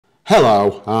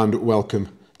Hello and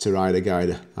welcome to Rider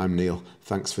Guider. I'm Neil.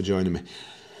 Thanks for joining me.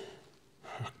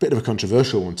 A bit of a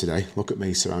controversial one today. Look at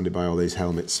me surrounded by all these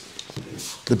helmets.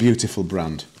 The beautiful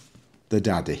brand, the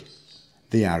daddy,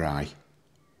 the Arai.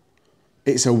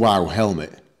 It's a wow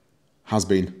helmet. Has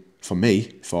been for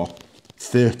me for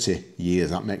 30 years.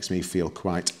 That makes me feel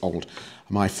quite old.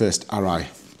 My first Arai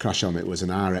crash helmet was an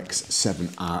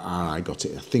RX-7RR. I got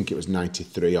it, I think it was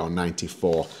 93 or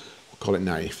 94. Call it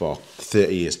 94,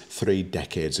 30 years, 3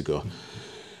 decades ago.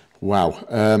 Wow.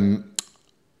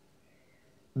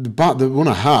 The one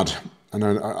I had, and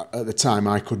at the time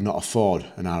I could not afford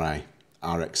an Arai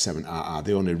RX-7RR.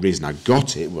 The only reason I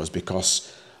got it was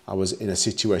because I was in a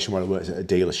situation where I worked at a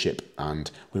dealership and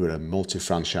we were a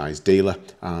multi-franchise dealer,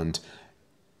 and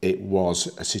it was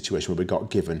a situation where we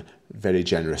got given very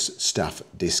generous staff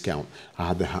discount. I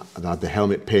had the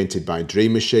helmet painted by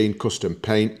Dream Machine, custom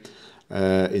paint,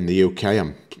 in the UK.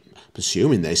 I'm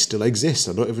presuming they still exist.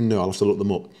 I don't even know. I'll have to look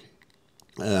them up.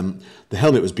 The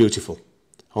helmet was beautiful,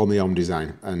 all my own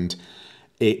design, and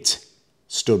it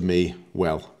stood me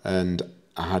well. And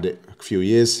I had it a few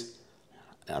years.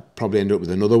 I probably ended up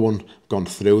with another one, gone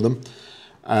through them.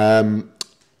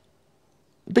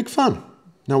 Big fan.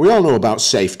 Now, we all know about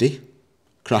safety,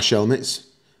 crash helmets,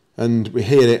 and we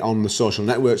hear it on the social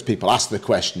networks. People ask the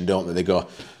question, don't they? They go,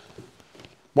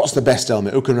 what's the best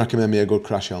helmet? Who can recommend me a good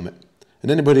crash helmet?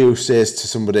 And anybody who says to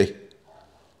somebody,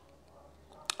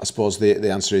 I suppose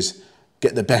the answer is,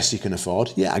 get the best you can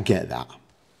afford. Yeah, I get that.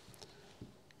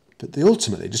 But they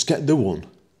ultimately just get the one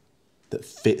that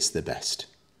fits the best.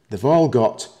 They've all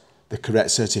got the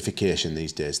correct certification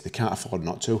these days. They can't afford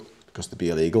not to because they'd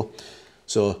be illegal.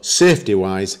 So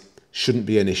safety-wise, shouldn't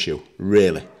be an issue,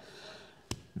 really.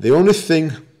 The only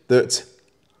thing that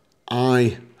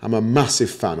I'm a massive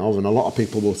fan of, and a lot of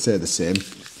people will say the same,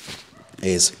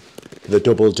 is the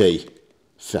double D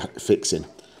fixing.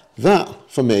 That,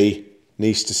 for me,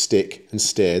 needs to stick and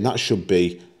stay, and that should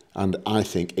be, and I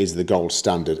think is the gold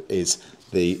standard, is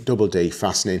the double D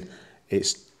fastening.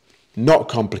 It's not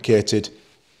complicated,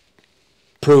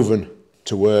 proven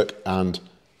to work, and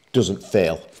doesn't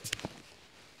fail.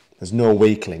 There's no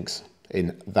weak links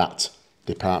in that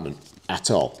department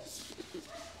at all.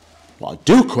 What I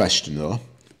do question, though,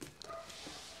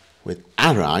 with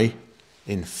Arai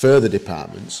in further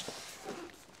departments,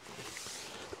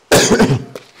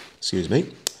 excuse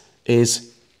me,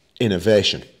 is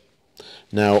innovation.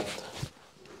 Now,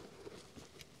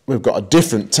 we've got a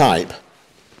different type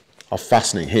of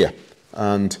fastening here,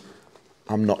 and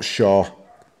I'm not sure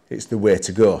it's the way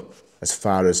to go as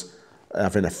far as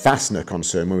having a fastener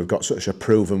concerned when we've got such a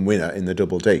proven winner in the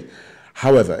double D.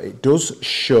 However, it does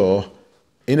show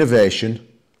innovation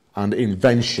and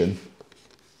invention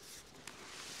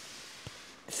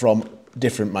from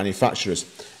different manufacturers.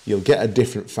 You'll get a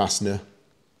different fastener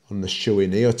on the Shoei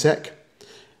Neotech,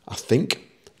 I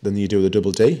think, than you do the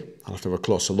double D. I'll have to have a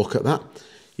closer look at that.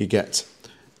 You get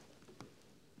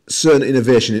certain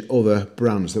innovation in other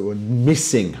brands that were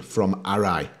missing from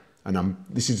Arai. And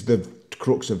this is the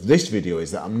crux of this video,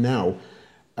 is that I'm now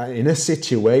in a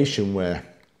situation where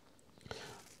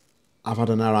I've had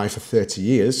an Arai for 30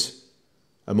 years,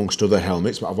 amongst other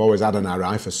helmets, but I've always had an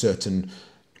Arai for certain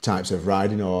types of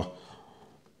riding, or,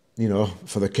 you know,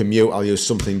 for the commute I'll use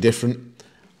something different.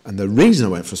 And the reason I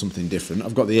went for something different,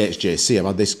 I've got the HJC, I've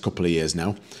had this a couple of years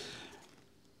now.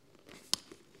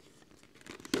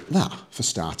 That, for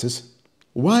starters.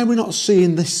 Why are we not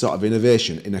seeing this sort of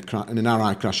innovation in an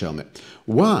Arai crash helmet?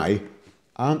 Why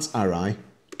aren't Arai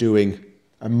doing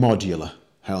a modular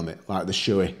helmet like the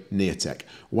Shoei Neotech?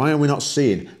 Why are we not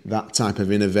seeing that type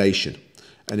of innovation?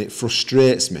 And it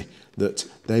frustrates me that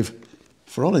they've,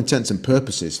 for all intents and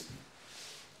purposes,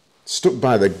 stuck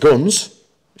by the guns,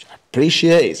 which I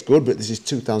appreciate, it's good, but this is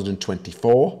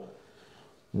 2024.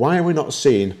 Why are we not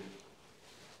seeing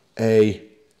a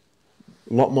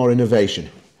lot more innovation?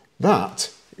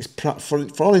 That is,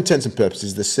 for all intents and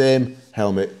purposes, the same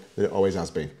helmet that it always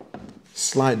has been.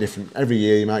 Slight different. Every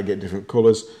year you might get different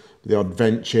colours, the odd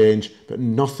vent change, but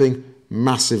nothing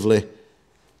massively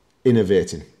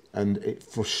innovating. And it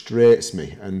frustrates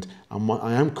me. And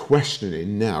I am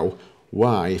questioning now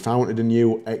why, if I wanted a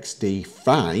new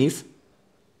XD5,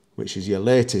 which is your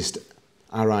latest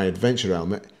Arai Adventure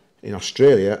helmet, in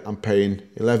Australia I'm paying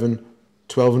 $1,100,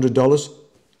 $1,200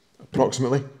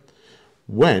 approximately,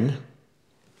 when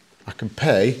I can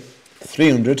pay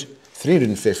 $300,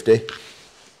 $350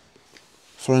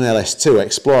 for an LS2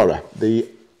 Explorer, the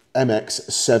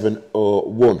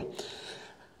MX-701.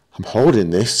 I'm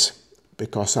holding this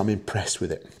because I'm impressed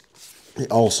with it. It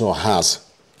also has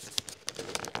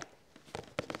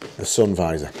the sun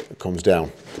visor that comes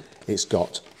down. It's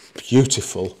got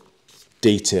beautiful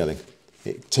detailing.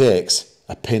 It takes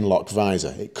a pin lock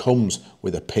visor. It comes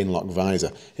with a pin lock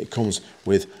visor. It comes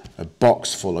with a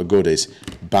box full of goodies,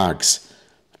 bags,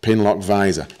 pin lock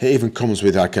visor. It even comes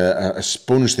with like a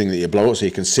sponge thing that you blow up so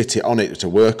you can sit it on it to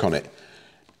work on it.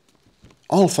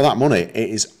 All for that money. It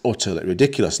is utterly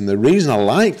ridiculous. And the reason I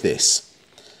like this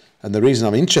and the reason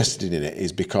I'm interested in it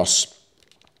is because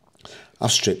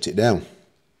I've stripped it down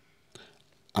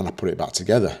and I put it back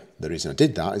together. The reason I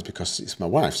did that is because it's my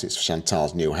wife's, it's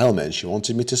Chantal's new helmet, and she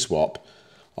wanted me to swap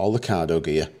all the cardo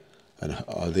gear and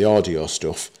the audio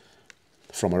stuff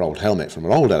from her old helmet, from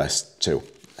her old LS2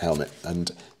 helmet,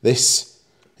 and this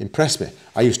impressed me.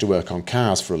 I used to work on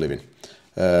cars for a living,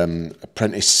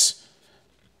 apprentice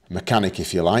mechanic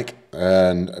if you like,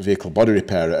 and a vehicle body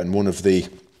repairer, and one of the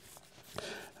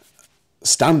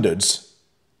standards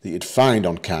that you'd find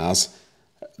on cars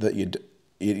that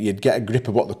you'd get a grip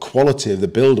of what the quality of the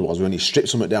build was when you strip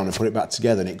something down and put it back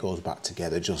together, and it goes back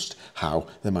together just how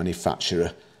the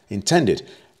manufacturer intended.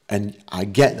 And I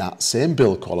get that same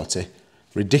build quality,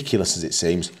 ridiculous as it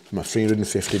seems, from a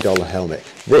 $350 helmet.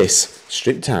 This,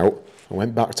 stripped out and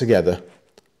went back together,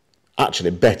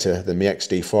 actually better than my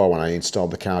XD4 when I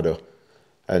installed the cardo.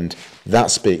 And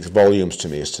that speaks volumes to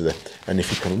me as to the, and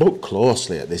if you can look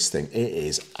closely at this thing, it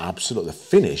is absolutely, the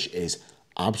finish is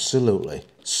absolutely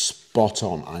spot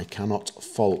on. I can't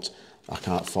fault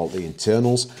the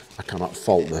internals, I cannot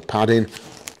fault the padding,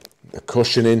 the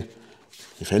cushioning.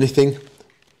 If anything,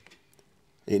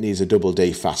 it needs a double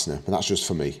D fastener, and that's just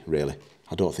for me, really.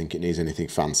 I don't think it needs anything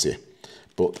fancier.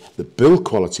 But the build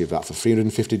quality of that for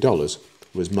 $350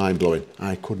 was mind-blowing.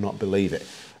 I could not believe it,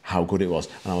 how good it was.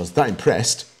 And I was that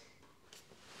impressed.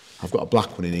 I've got a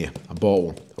black one in here. I bought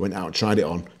one. I went out, tried it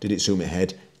on. Did it suit my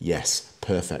head? Yes,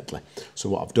 perfectly. So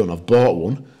what I've done, I've bought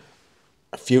one.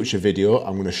 A future video,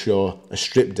 I'm going to show a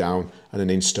strip down and an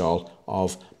install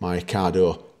of my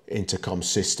cardo intercom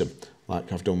system,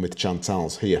 like I've done with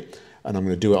Chantal's here. And I'm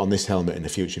going to do it on this helmet in a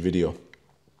future video.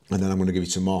 And then I'm going to give you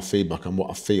some more feedback on what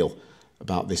I feel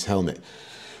about this helmet.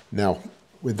 Now,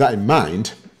 with that in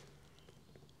mind,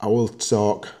 I will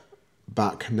talk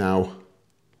back now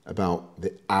about the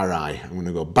Arai. I'm going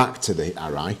to go back to the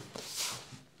Arai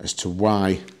as to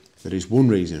why there is one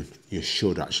reason you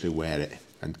should actually wear it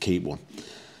and keep one.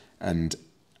 And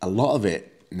a lot of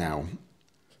it now,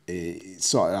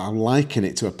 I liken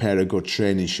it to a pair of good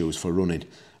training shoes for running.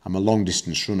 I'm a long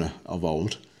distance runner of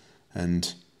old,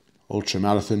 and ultra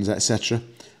marathons, etc.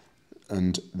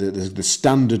 And the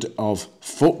standard of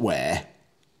footwear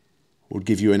would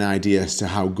give you an idea as to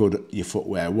how good your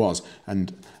footwear was.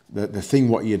 And the thing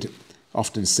what you'd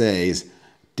often say is,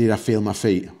 did I feel my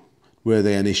feet? Were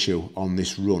they an issue on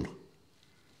this run?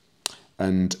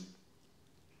 And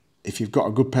if you've got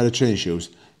a good pair of training shoes,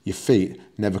 your feet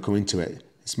never come into it.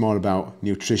 It's more about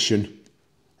nutrition,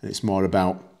 and it's more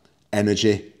about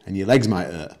energy, and your legs might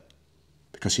hurt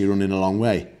because you're running a long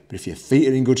way. But if your feet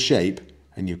are in good shape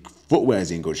and your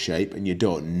footwear's in good shape and you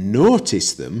don't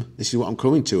notice them, this is what I'm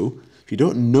coming to, if you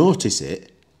don't notice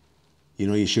it, you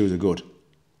know your shoes are good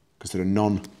because they're a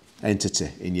non-entity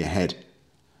in your head.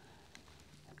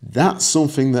 That's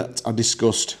something that I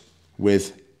discussed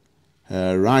with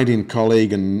a riding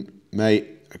colleague and mate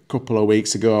a couple of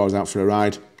weeks ago. I was out for a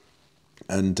ride,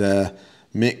 and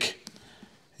Mick,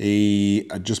 he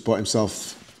had just bought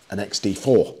himself an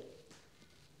XD4,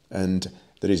 and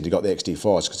the reason he got the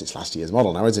XD4 is because it's last year's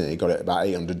model now, isn't it? He got it at about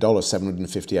 $800, $750,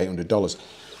 $800.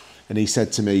 And he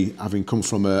said to me, having come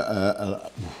from a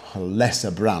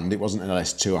lesser brand, it wasn't an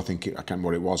LS2, I can't remember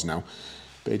what it was now,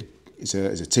 but he's a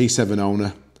T7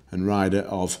 owner and rider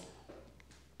of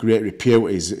great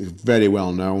repute. He's very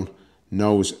well known,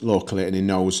 knows locally, and he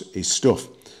knows his stuff.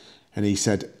 And he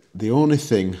said, the only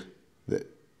thing that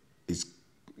is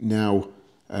now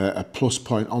a plus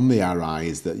point on the Arai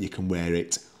is that you can wear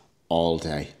it all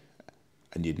day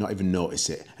and you'd not even notice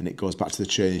it. And it goes back to the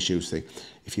training shoes thing.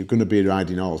 If you're going to be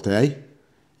riding all day,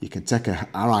 you can take a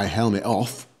Arai helmet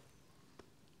off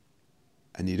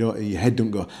and your head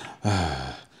don't go,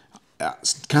 ah.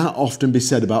 That can't often be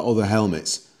said about other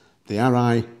helmets. The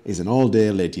Arai is an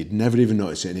all-day lid. You'd never even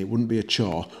notice it, and it wouldn't be a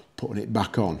chore putting it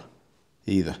back on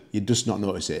either. You'd just not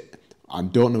notice it. I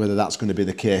don't know whether that's going to be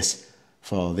the case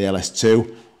for the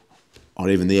LS2 or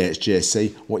even the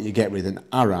HJC. What you get with an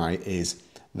Arai is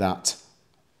that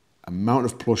amount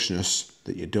of plushness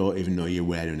that you don't even know you're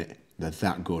wearing it. They're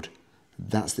that good.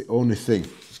 That's the only thing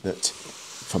that,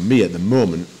 for me at the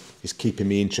moment, is keeping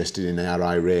me interested in the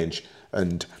Arai range.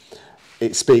 And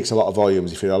it speaks a lot of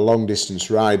volumes. If you're a long distance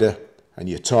rider and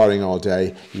you're touring all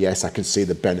day, yes, I can see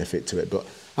the benefit to it. But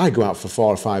I go out for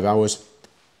 4 or 5 hours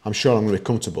I'm sure I'm going to be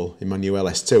comfortable in my new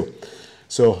LS2.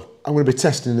 So I'm going to be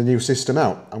testing the new system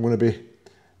out. I'm going to be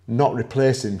not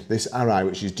replacing this Arai,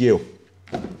 which is due,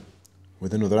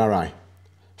 with another Arai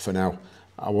for now.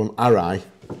 I want Arai.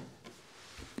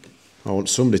 I want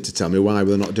somebody to tell me why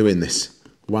we're not doing this.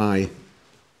 Why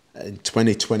in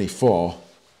 2024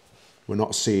 we're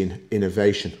not seeing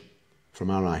innovation from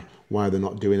Arai. Why they're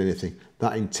not doing anything.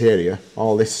 That interior,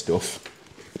 all this stuff,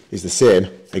 is the same,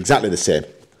 exactly the same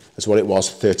as what it was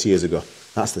 30 years ago.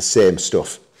 That's the same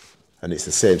stuff, and it's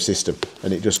the same system,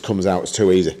 and it just comes out, it's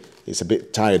too easy. It's a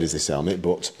bit tired as this helmet,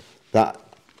 but that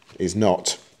is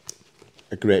not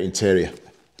a great interior,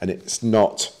 and it's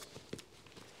not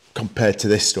compared to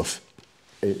this stuff.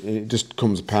 It just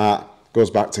comes apart, goes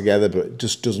back together, but it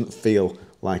just doesn't feel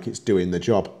like it's doing the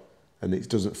job, and it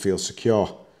doesn't feel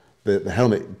secure. The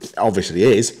helmet obviously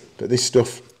is, but this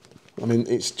stuff, I mean,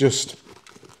 it's just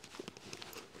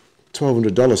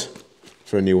 $1,200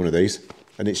 for a new one of these,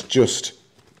 and it's just,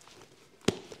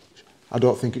 I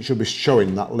don't think it should be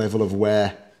showing that level of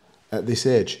wear at this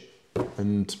age.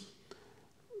 And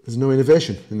there's no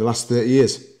innovation in the last 30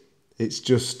 years. It's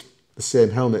just the same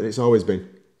helmet it's always been.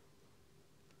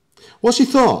 What's your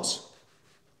thoughts?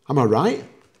 Am I right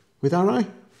with Arai?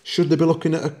 Should they be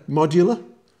looking at a modular?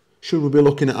 Should we be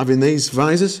looking at having these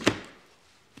visors?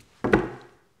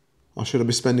 Or should I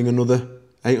be spending another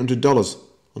 $800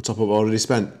 on top of what I've already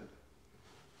spent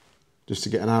just to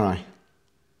get an Arai?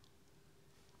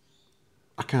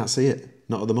 I can't see it,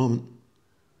 not at the moment.